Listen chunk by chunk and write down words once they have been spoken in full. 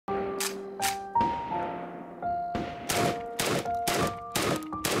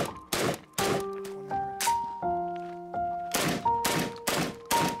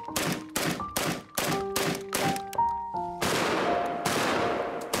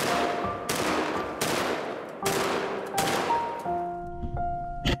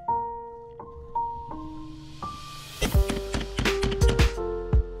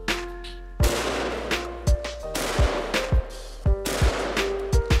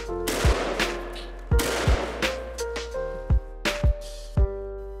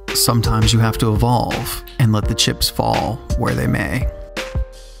Sometimes you have to evolve and let the chips fall where they may.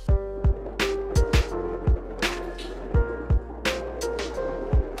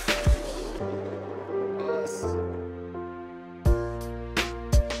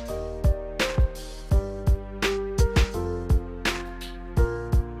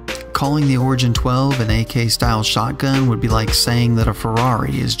 Calling the Origin-12 an AK-style shotgun would be like saying that a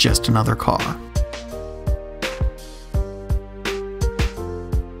Ferrari is just another car.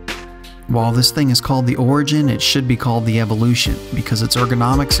 While this thing is called the Origin, it should be called the Evolution, because its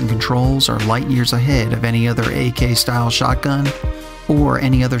ergonomics and controls are light years ahead of any other AK-style shotgun, or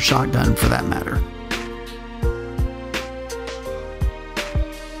any other shotgun for that matter.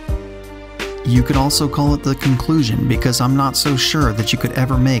 You could also call it the Conclusion, because I'm not so sure that you could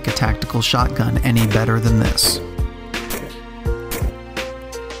ever make a tactical shotgun any better than this.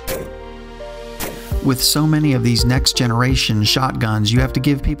 With so many of these next generation shotguns, you have to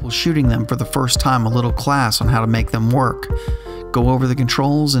give people shooting them for the first time a little class on how to make them work. Go over the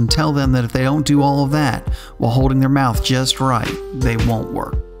controls and tell them that if they don't do all of that while holding their mouth just right, they won't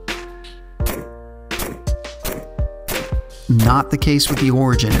work. Not the case with the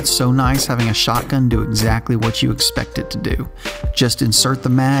Origin. It's so nice having a shotgun do exactly what you expect it to do. Just insert the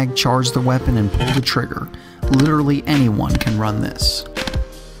mag, charge the weapon, and pull the trigger. Literally anyone can run this.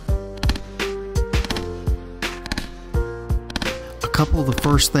 A couple of the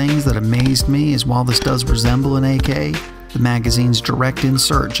first things that amazed me is while this does resemble an AK, the magazine's direct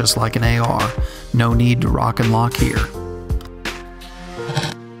insert just like an AR. No need to rock and lock here.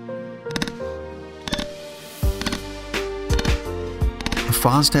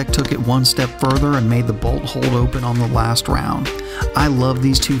 Fostech took it one step further and made the bolt hold open on the last round. I love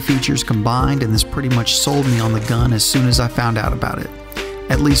these two features combined, and this pretty much sold me on the gun as soon as I found out about it.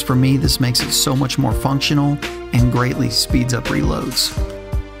 At least for me, this makes it so much more functional and greatly speeds up reloads.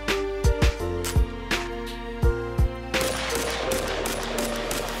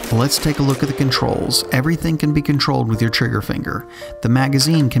 Let's take a look at the controls. Everything can be controlled with your trigger finger. The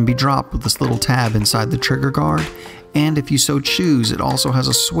magazine can be dropped with this little tab inside the trigger guard, and if you so choose, it also has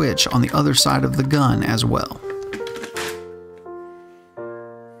a switch on the other side of the gun as well.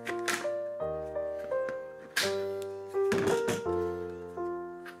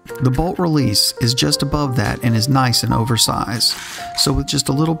 The bolt release is just above that and is nice and oversized. So with just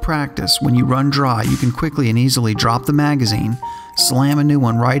a little practice, when you run dry, you can quickly and easily drop the magazine, slam a new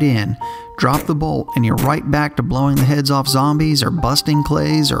one right in, drop the bolt, and you're right back to blowing the heads off zombies or busting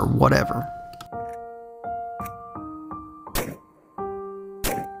clays or whatever.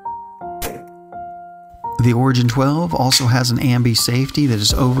 The Origin-12 also has an ambi safety that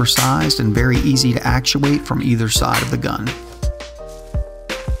is oversized and very easy to actuate from either side of the gun.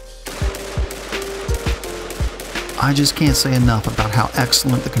 I just can't say enough about how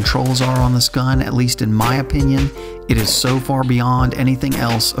excellent the controls are on this gun. At least in my opinion, it is so far beyond anything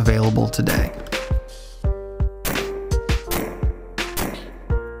else available today.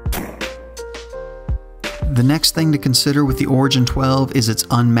 The next thing to consider with the Origin-12 is its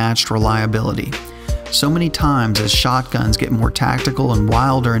unmatched reliability. So many times as shotguns get more tactical and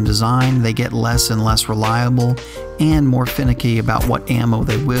wilder in design, they get less and less reliable and more finicky about what ammo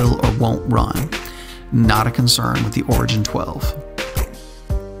they will or won't run. Not a concern with the Origin-12.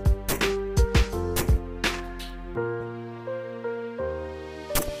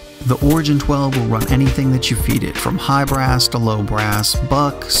 The Origin-12 will run anything that you feed it, from high brass to low brass,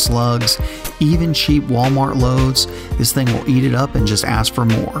 buck, slugs, even cheap Walmart loads. This thing will eat it up and just ask for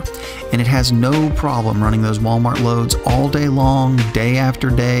more. And it has no problem running those Walmart loads all day long, day after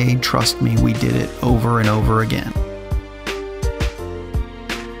day. Trust me, we did it over and over again.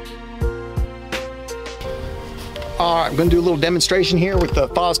 Alright, I'm going to do a little demonstration here with the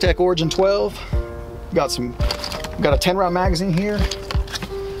Fostech Origin-12. Got a 10 round magazine here.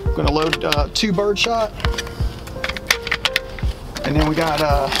 I'm going to load 2 birdshot, and then we got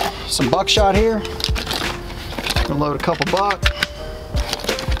some buckshot here. I'm going to load a couple buck,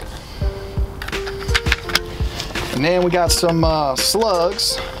 and then we got some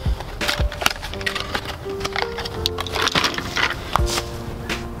slugs.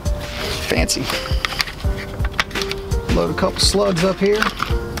 Fancy. Load a couple slugs up here,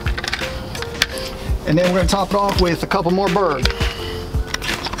 and then we're going to top it off with a couple more bird.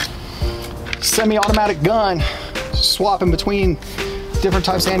 Semi-automatic gun, swapping between different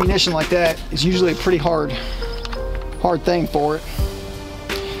types of ammunition like that is usually a pretty hard thing for it.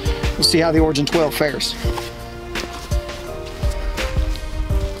 We'll see how the Origin-12 fares.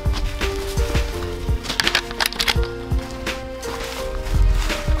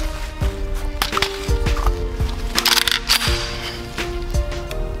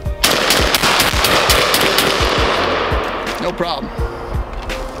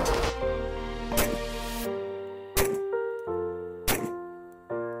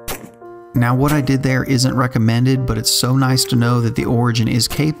 Now what I did there isn't recommended, but it's so nice to know that the Origin is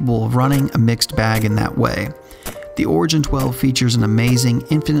capable of running a mixed bag in that way. The Origin-12 features an amazing,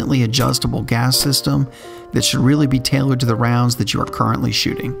 infinitely adjustable gas system that should really be tailored to the rounds that you are currently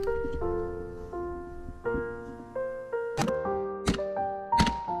shooting.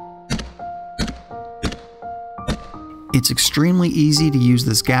 It's extremely easy to use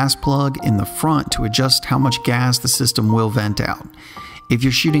this gas plug in the front to adjust how much gas the system will vent out. If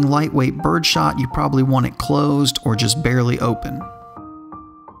you're shooting lightweight birdshot, you probably want it closed or just barely open.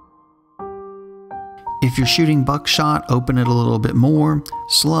 If you're shooting buckshot, open it a little bit more.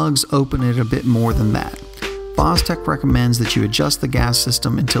 Slugs, open it a bit more than that. Fostech recommends that you adjust the gas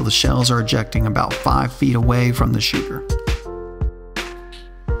system until the shells are ejecting about 5 feet away from the shooter.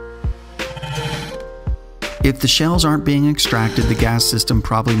 If the shells aren't being extracted, the gas system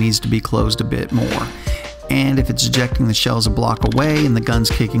probably needs to be closed a bit more. And if it's ejecting the shells a block away and the gun's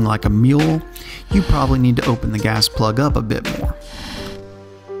kicking like a mule, you probably need to open the gas plug up a bit more.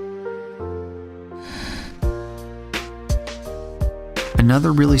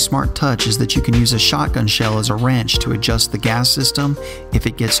 Another really smart touch is that you can use a shotgun shell as a wrench to adjust the gas system if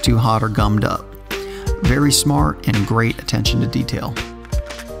it gets too hot or gummed up. Very smart and great attention to detail.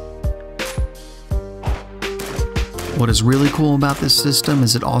 What is really cool about this system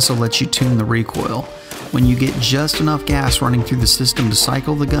is it also lets you tune the recoil. When you get just enough gas running through the system to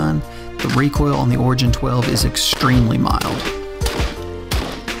cycle the gun, the recoil on the Origin-12 is extremely mild.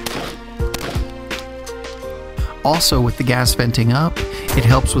 Also, with the gas venting up, it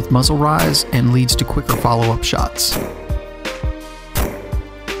helps with muzzle rise and leads to quicker follow-up shots.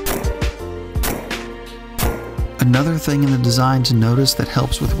 Another thing in the design to notice that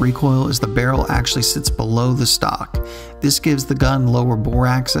helps with recoil is the barrel actually sits below the stock. This gives the gun lower bore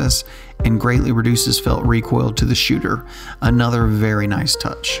access and greatly reduces felt recoil to the shooter. Another very nice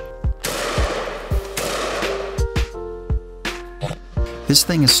touch. This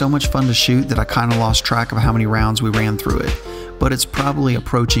thing is so much fun to shoot that I kind of lost track of how many rounds we ran through it, but it's probably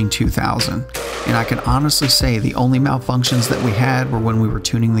approaching 2,000. And I can honestly say the only malfunctions that we had were when we were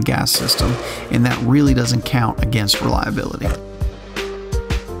tuning the gas system, and that really doesn't count against reliability.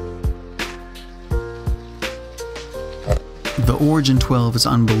 The Origin-12 is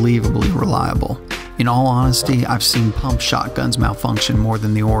unbelievably reliable. In all honesty, I've seen pump shotguns malfunction more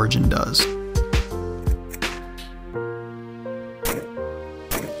than the Origin does.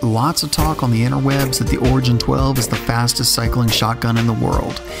 Lots of talk on the interwebs that the Origin-12 is the fastest cycling shotgun in the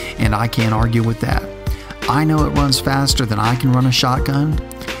world, and I can't argue with that. I know it runs faster than I can run a shotgun.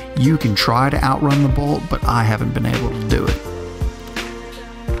 You can try to outrun the Bolt, but I haven't been able to do it.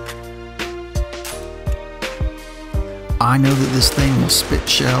 I know that this thing will spit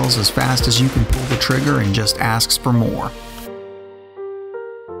shells as fast as you can pull the trigger and just asks for more.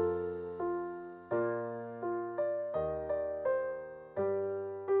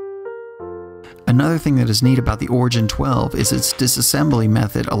 Another thing that is neat about the Origin-12 is its disassembly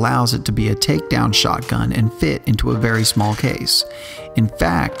method allows it to be a takedown shotgun and fit into a very small case. In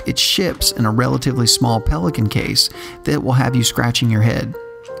fact, it ships in a relatively small Pelican case that will have you scratching your head.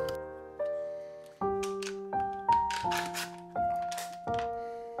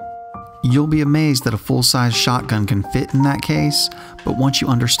 You'll be amazed that a full-size shotgun can fit in that case, but once you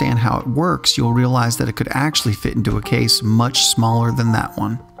understand how it works, you'll realize that it could actually fit into a case much smaller than that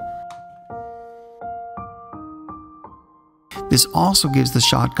one. This also gives the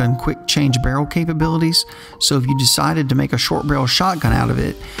shotgun quick change barrel capabilities, so if you decided to make a short barrel shotgun out of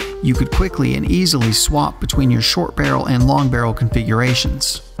it, you could quickly and easily swap between your short barrel and long barrel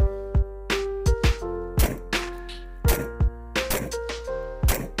configurations.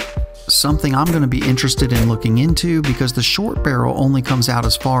 Something I'm going to be interested in looking into because the short barrel only comes out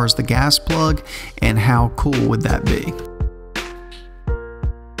as far as the gas plug, and how cool would that be?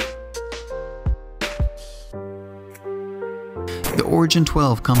 The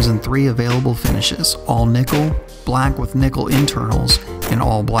Origin-12 comes in 3 available finishes: all nickel, black with nickel internals, and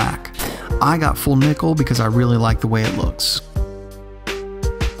all black. I got full nickel because I really like the way it looks.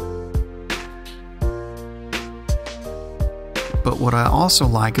 But what I also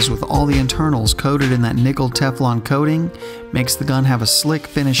like is with all the internals coated in that nickel Teflon coating, makes the gun have a slick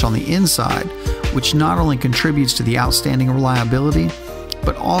finish on the inside, which not only contributes to the outstanding reliability,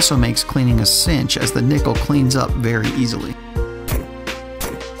 but also makes cleaning a cinch as the nickel cleans up very easily.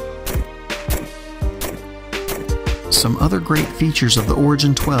 Some other great features of the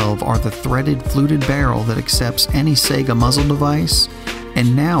Origin-12 are the threaded fluted barrel that accepts any Sega muzzle device,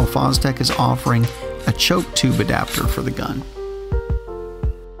 and now Fostech is offering a choke tube adapter for the gun.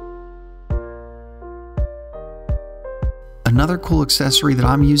 Another cool accessory that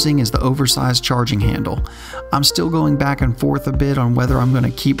I'm using is the oversized charging handle. I'm still going back and forth a bit on whether I'm going to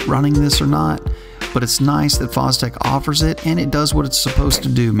keep running this or not, but it's nice that Fostech offers it, and it does what it's supposed to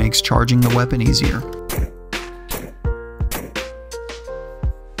do, makes charging the weapon easier.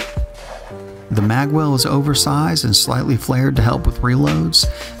 The magwell is oversized and slightly flared to help with reloads.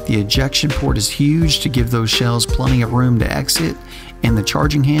 The ejection port is huge to give those shells plenty of room to exit, and the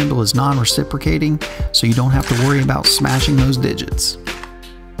charging handle is non-reciprocating, so you don't have to worry about smashing those digits.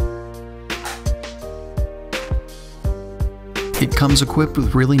 It comes equipped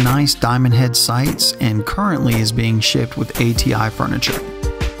with really nice diamond head sights and currently is being shipped with ATI furniture.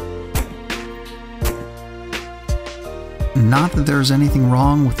 Not that there's anything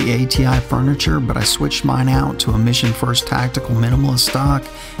wrong with the ATI furniture, but I switched mine out to a Mission First Tactical Minimalist stock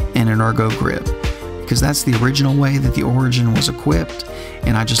and an Ergo grip, because that's the original way that the Origin was equipped,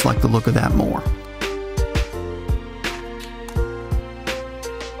 and I just like the look of that more.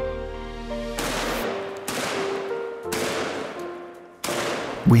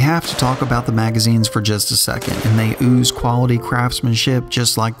 We have to talk about the magazines for just a second, and they ooze quality craftsmanship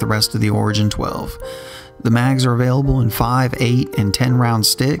just like the rest of the Origin-12. The mags are available in 5, 8, and 10 round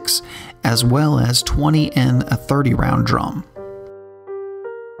sticks, as well as 20 and a 30 round drum.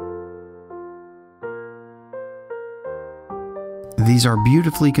 These are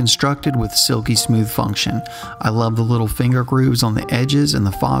beautifully constructed with silky smooth function. I love the little finger grooves on the edges and the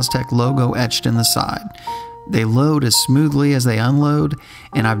Fostech logo etched in the side. They load as smoothly as they unload,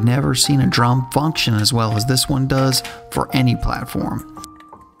 and I've never seen a drum function as well as this one does for any platform.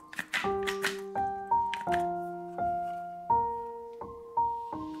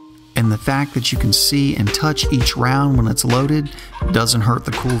 And the fact that you can see and touch each round when it's loaded doesn't hurt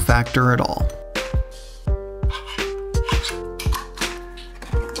the cool factor at all.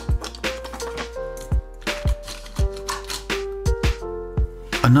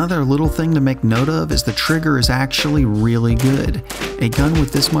 Another little thing to make note of is the trigger is actually really good. A gun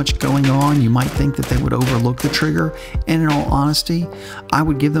with this much going on, you might think that they would overlook the trigger, and in all honesty, I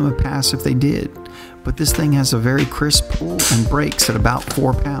would give them a pass if they did. But this thing has a very crisp pull and brakes at about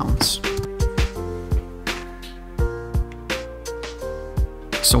 4 pounds.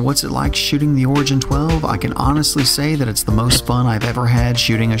 So what's it like shooting the Origin-12? I can honestly say that it's the most fun I've ever had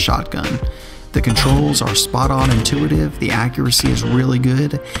shooting a shotgun. The controls are spot on intuitive, the accuracy is really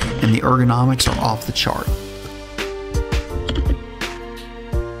good, and the ergonomics are off the chart.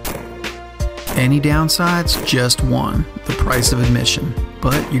 Any downsides? Just one, the price of admission.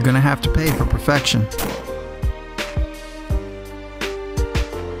 But you're gonna have to pay for perfection.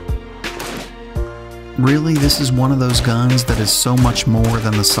 Really, this is one of those guns that is so much more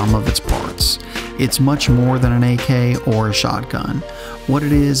than the sum of its parts. It's much more than an AK or a shotgun. What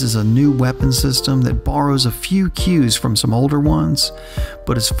it is a new weapon system that borrows a few cues from some older ones,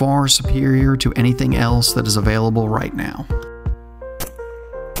 but is far superior to anything else that is available right now.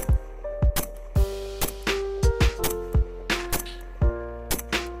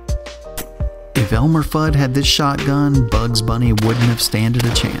 If Elmer Fudd had this shotgun, Bugs Bunny wouldn't have standed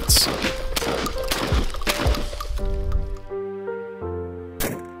a chance.